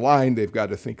bottom line. They've got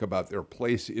to think about their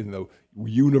place in the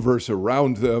universe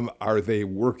around them. Are they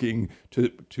working to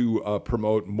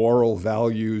promote moral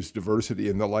values, diversity,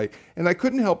 and the like? And I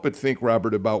couldn't help but think,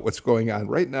 Robert, about what's going on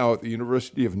right now at the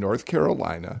University of North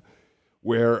Carolina,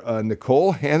 where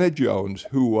Nicole Hannah-Jones,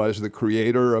 who was the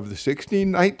creator of the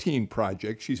 1619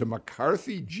 Project, she's a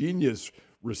McCarthy Genius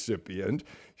recipient.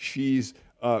 She's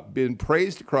been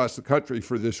praised across the country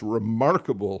for this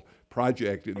remarkable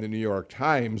project in the New York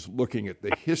Times looking at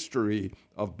the history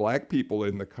of black people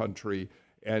in the country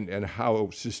and how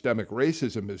systemic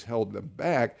racism has held them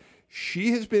back.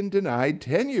 She has been denied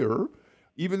tenure,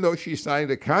 even though she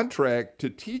signed a contract to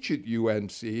teach at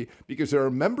UNC, because there are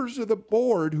members of the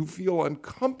board who feel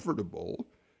uncomfortable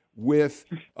with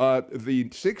the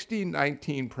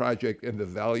 1619 Project and the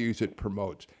values it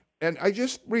promotes. And I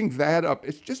just bring that up.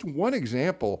 It's just one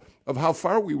example of how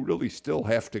far we really still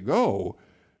have to go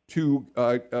to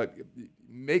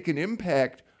make an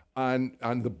impact on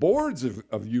the boards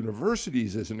of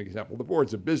universities, as an example, the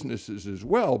boards of businesses as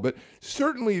well. But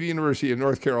certainly the University of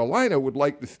North Carolina would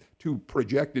like to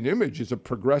project an image as a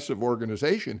progressive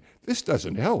organization. This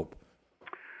doesn't help.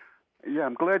 Yeah,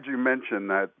 I'm glad you mentioned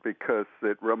that, because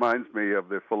it reminds me of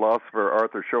the philosopher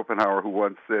Arthur Schopenhauer, who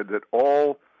once said that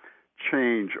all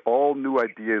change, all new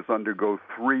ideas undergo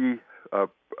three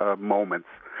moments.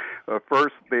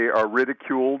 First, they are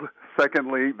ridiculed.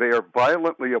 Secondly, they are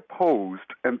violently opposed.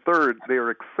 And third, they are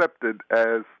accepted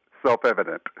as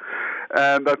self-evident.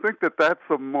 And I think that that's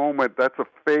a moment, that's a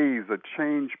phase, a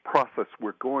change process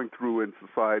we're going through in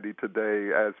society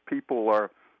today as people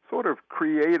are sort of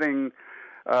creating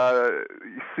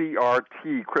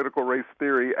CRT, critical race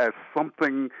theory, as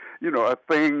something, a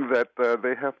thing that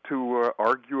they have to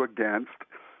argue against,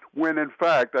 when in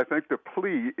fact I think the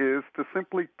plea is to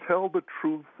simply tell the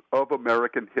truth of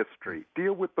American history.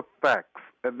 Deal with the facts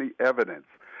and the evidence.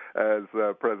 As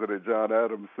President John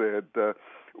Adams said,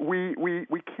 we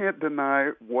can't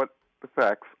deny what the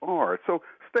facts are. So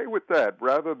stay with that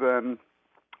rather than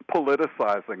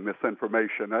politicizing this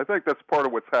information. I think that's part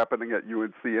of what's happening at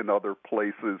UNC and other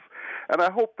places. And I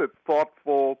hope that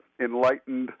thoughtful,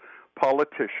 enlightened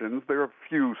politicians, there are a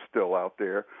few still out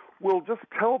there, will just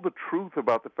tell the truth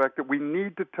about the fact that we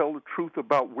need to tell the truth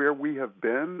about where we have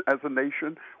been as a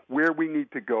nation, where we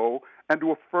need to go, and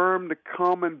to affirm the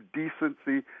common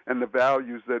decency and the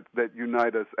values that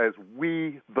unite us as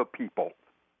we the people.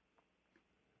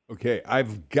 Okay,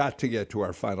 I've got to get to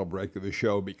our final break of the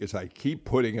show because I keep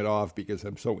putting it off because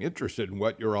I'm so interested in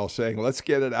what you're all saying. Let's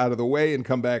get it out of the way and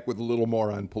come back with a little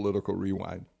more on Political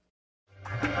Rewind.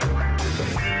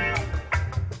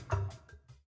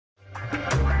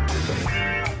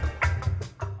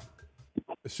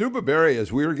 Subba Berry,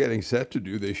 as we were getting set to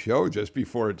do this show just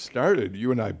before it started,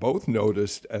 you and I both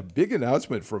noticed a big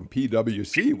announcement from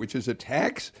PwC, which is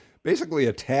basically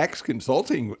a tax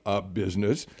consulting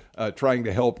business trying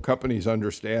to help companies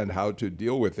understand how to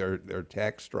deal with their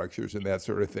tax structures and that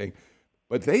sort of thing.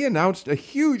 But they announced a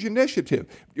huge initiative.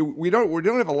 We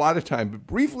don't have a lot of time, but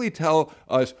briefly tell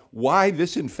us why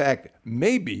this, in fact,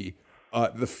 may be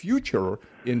the future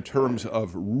in terms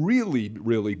of really,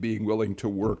 really being willing to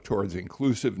work towards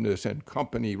inclusiveness and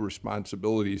company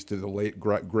responsibilities to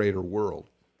the greater world.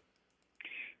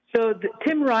 So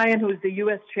Tim Ryan, who's the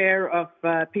U.S. chair of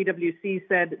PwC,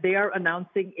 said they are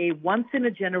announcing a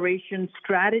once-in-a-generation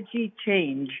strategy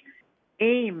change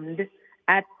aimed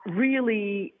at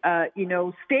really,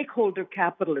 stakeholder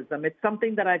capitalism. It's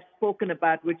something that I've spoken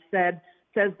about, which says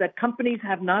that companies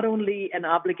have not only an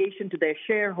obligation to their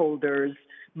shareholders,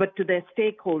 but to their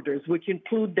stakeholders, which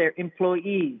include their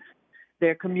employees,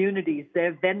 their communities,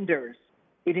 their vendors.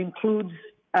 It includes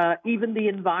even the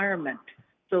environment.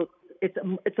 So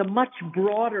it's a much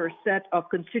broader set of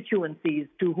constituencies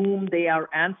to whom they are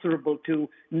answerable to,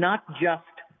 not just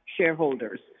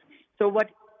shareholders. So what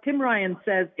Tim Ryan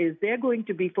says is they're going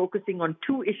to be focusing on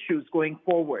two issues going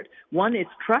forward. One is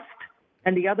trust,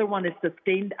 and the other one is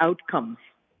sustained outcomes.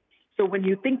 So when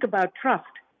you think about trust,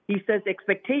 he says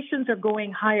expectations are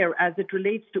going higher as it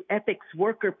relates to ethics,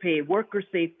 worker pay, worker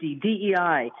safety,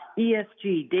 DEI,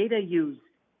 ESG, data use,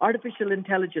 artificial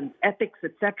intelligence, ethics,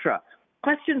 etc.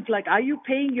 Questions like, are you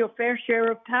paying your fair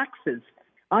share of taxes?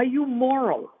 Are you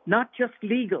moral, not just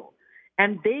legal?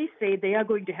 And they say they are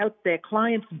going to help their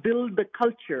clients build the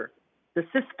culture, the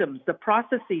systems, the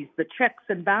processes, the checks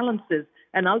and balances,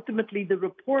 and ultimately the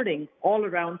reporting all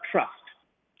around trust.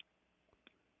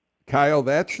 Kyle,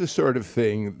 that's the sort of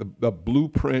thing, the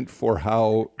blueprint for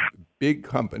how big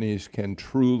companies can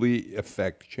truly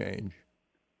affect change.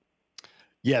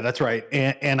 Yeah, that's right.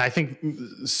 And I think,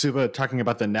 Subba, talking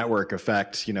about the network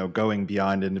effect, going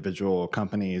beyond individual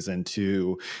companies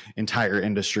into entire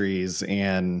industries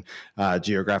and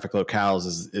geographic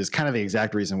locales is kind of the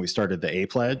exact reason we started the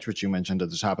A-Pledge, which you mentioned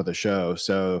at the top of the show.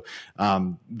 So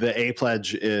the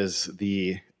A-Pledge is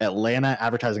the Atlanta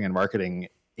Advertising and Marketing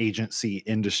Agency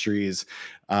Industries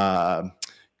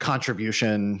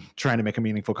contribution, trying to make a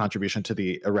meaningful contribution to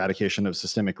the eradication of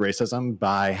systemic racism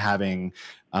by having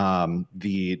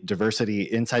the diversity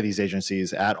inside these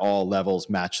agencies at all levels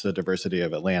match the diversity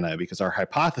of Atlanta. Because our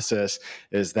hypothesis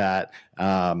is that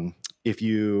if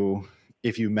you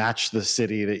match the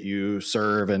city that you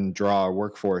serve and draw a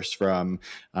workforce from,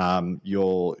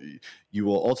 you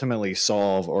will ultimately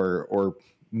solve or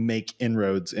make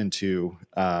inroads into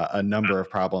a number of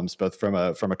problems, both from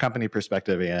a company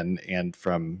perspective and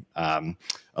from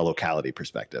a locality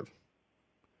perspective.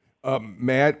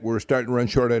 Matt, we're starting to run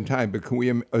short on time, but can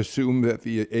we assume that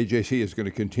the AJC is going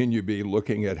to continue to be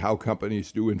looking at how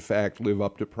companies do, in fact, live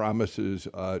up to promises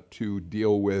to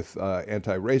deal with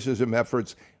anti-racism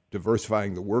efforts,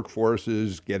 diversifying the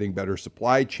workforces, getting better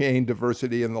supply chain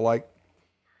diversity and the like?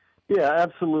 Yeah,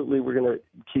 absolutely. We're going to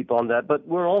keep on that. But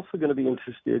we're also going to be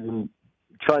interested in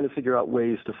trying to figure out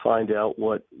ways to find out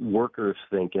what workers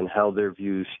think and how their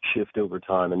views shift over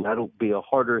time. And that'll be a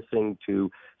harder thing to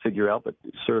figure out. But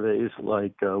surveys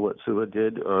like what Subba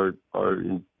did are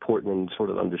important in sort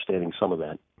of understanding some of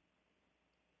that.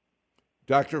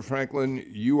 Dr. Franklin,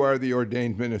 you are the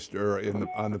ordained minister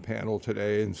on the panel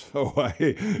today, and so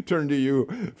I turn to you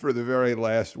for the very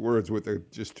last words with the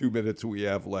just 2 minutes we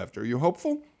have left. Are you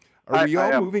hopeful? Are we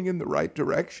all moving in the right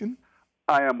direction?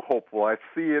 I am hopeful. I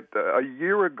see it a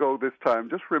year ago this time.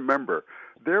 Just remember,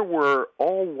 there were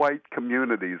all-white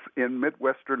communities in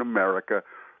Midwestern America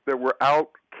that were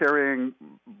out carrying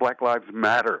Black Lives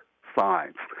Matter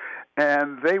signs.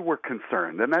 And they were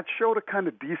concerned, and that showed a kind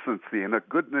of decency and a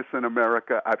goodness in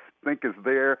America I think is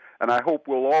there, and I hope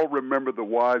we'll all remember the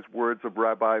wise words of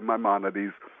Rabbi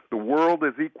Maimonides. The world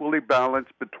is equally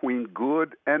balanced between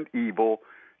good and evil.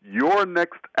 Your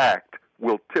next act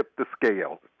will tip the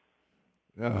scale.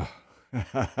 Oh,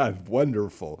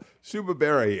 wonderful. Subba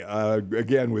Berry,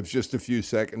 again, with just a few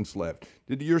seconds left.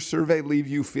 Did your survey leave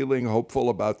you feeling hopeful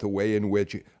about the way in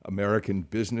which American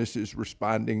business is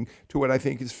responding to what I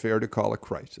think is fair to call a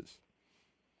crisis?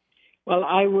 Well,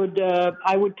 I would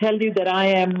tell you that I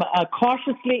am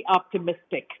cautiously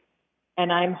optimistic,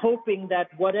 and I'm hoping that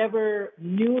whatever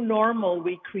new normal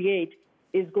we create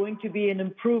is going to be an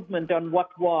improvement on what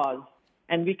was,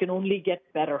 and we can only get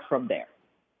better from there.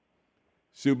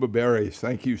 Subba Berry,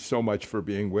 thank you so much for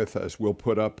being with us. We'll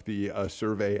put up the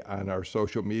survey on our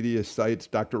social media sites.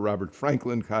 Dr. Robert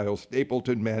Franklin, Kyle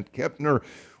Stapleton, Matt Kepner.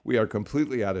 We are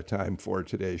completely out of time for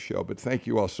today's show, but thank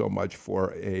you all so much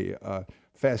for a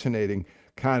fascinating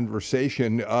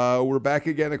conversation. We're back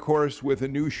again, of course, with a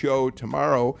new show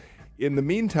tomorrow. In the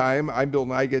meantime, I'm Bill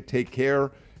Nigut. Take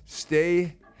care.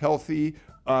 Stay healthy.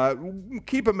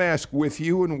 Keep a mask with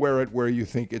you and wear it where you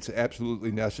think it's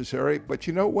absolutely necessary. But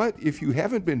you know what? If you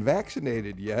haven't been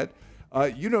vaccinated yet,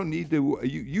 you don't need to.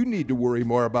 You need to worry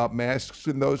more about masks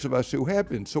than those of us who have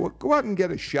been. So go out and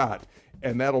get a shot,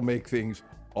 and that'll make things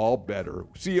all better.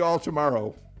 See you all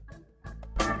tomorrow.